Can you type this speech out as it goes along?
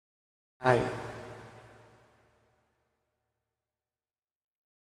Hi.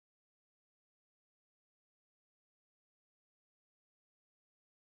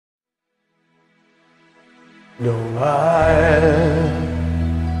 No, I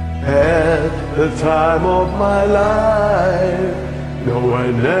had the time of my life. No, I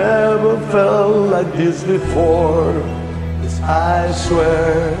never felt like this before. This I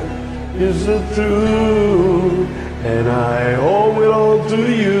swear is the truth, and I owe it all to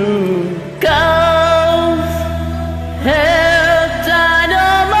you. Girls have died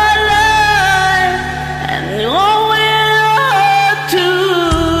all my life, and owe it all to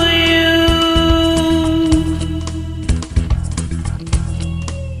you.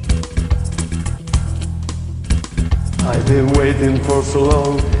 I've been waiting for so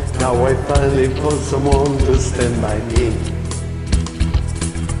long. Now I finally found someone to stand by me.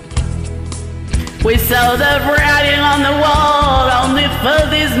 We saw the writing on the wall, only for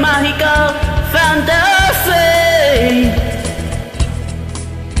this magical fantasy.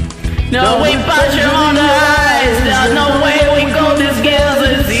 No, we passion on the eyes, there's no way we call these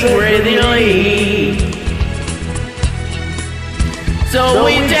girls secretly. So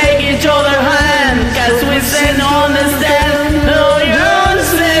we take each other's hand, cause we say no understand who you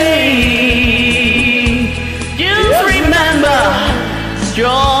see. Just remember,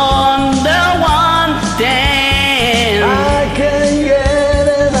 you're the one thing I can't get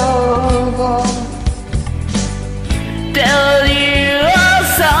enough. tell you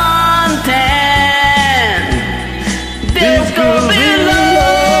something. This could be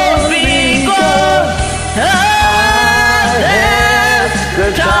love because I had the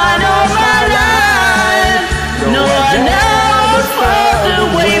time of my life. No, I never felt the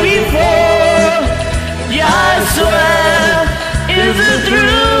way before. Yeah, I swear it's the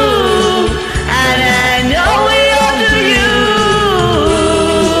truth, and I know it all to you.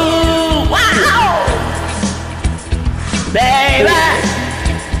 Wow, baby.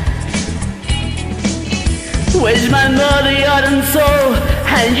 Wish my body heart and soul,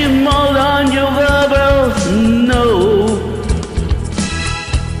 and you mold on your verbal no.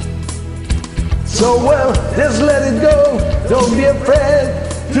 So well, just let it go. Don't be afraid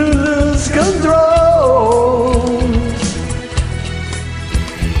to lose control.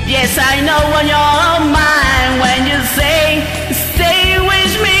 Yes, I know when you're on mine, when you say, stay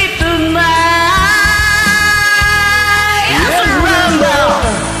with me tonight. Yes, remember,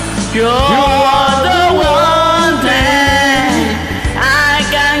 you're the one thing I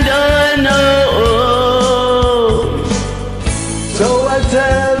can go know. So I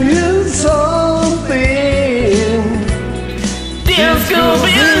tell you something. This could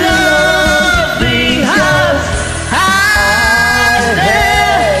be love because I had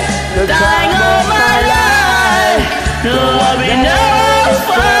the time of my life. No, I've been never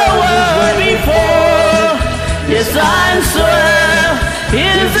forward before. Yes, I swear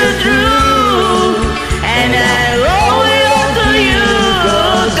it's the truth, and I owe it all to you,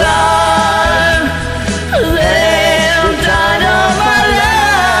 God. The time of my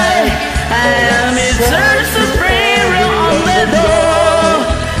life, and it search the prayer on the door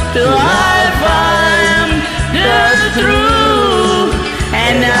till I find the truth,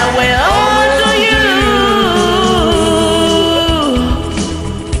 and I will all to you.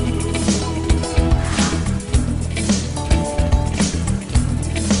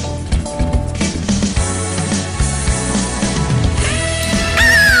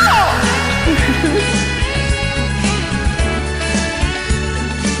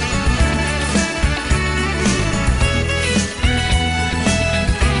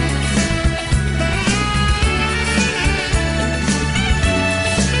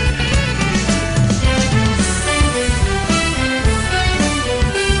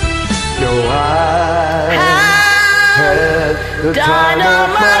 No, I had the Time of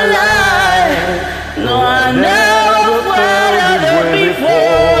my life. No, I never felt it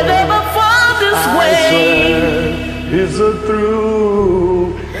before, never felt this I way. swear it's the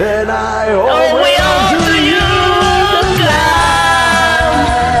truth, and I Oh, owe we it all all to to you. you, God.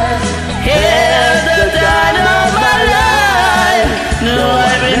 Here's the time of my life. No,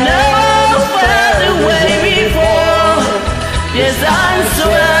 I've never felt the way before. Yes, I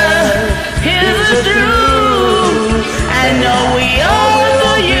swear it's the truth. I know we all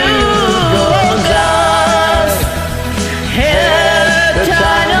to you, God. Here's the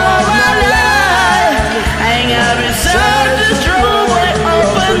time of my life. I got research the truth, the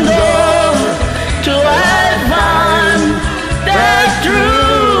open door to I find the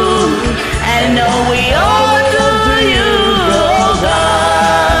truth. I know we all to you,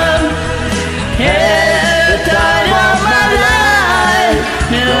 God. Here's the time of my life.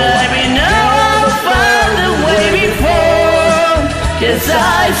 No, I be Yes,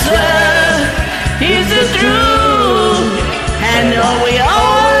 I swear it's the truth, and all we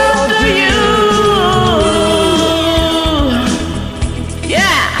owe to you.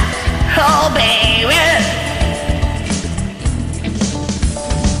 Yeah, oh baby.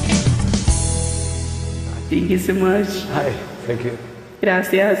 Thank you so much. Hi, thank you.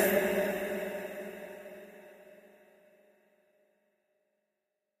 Gracias.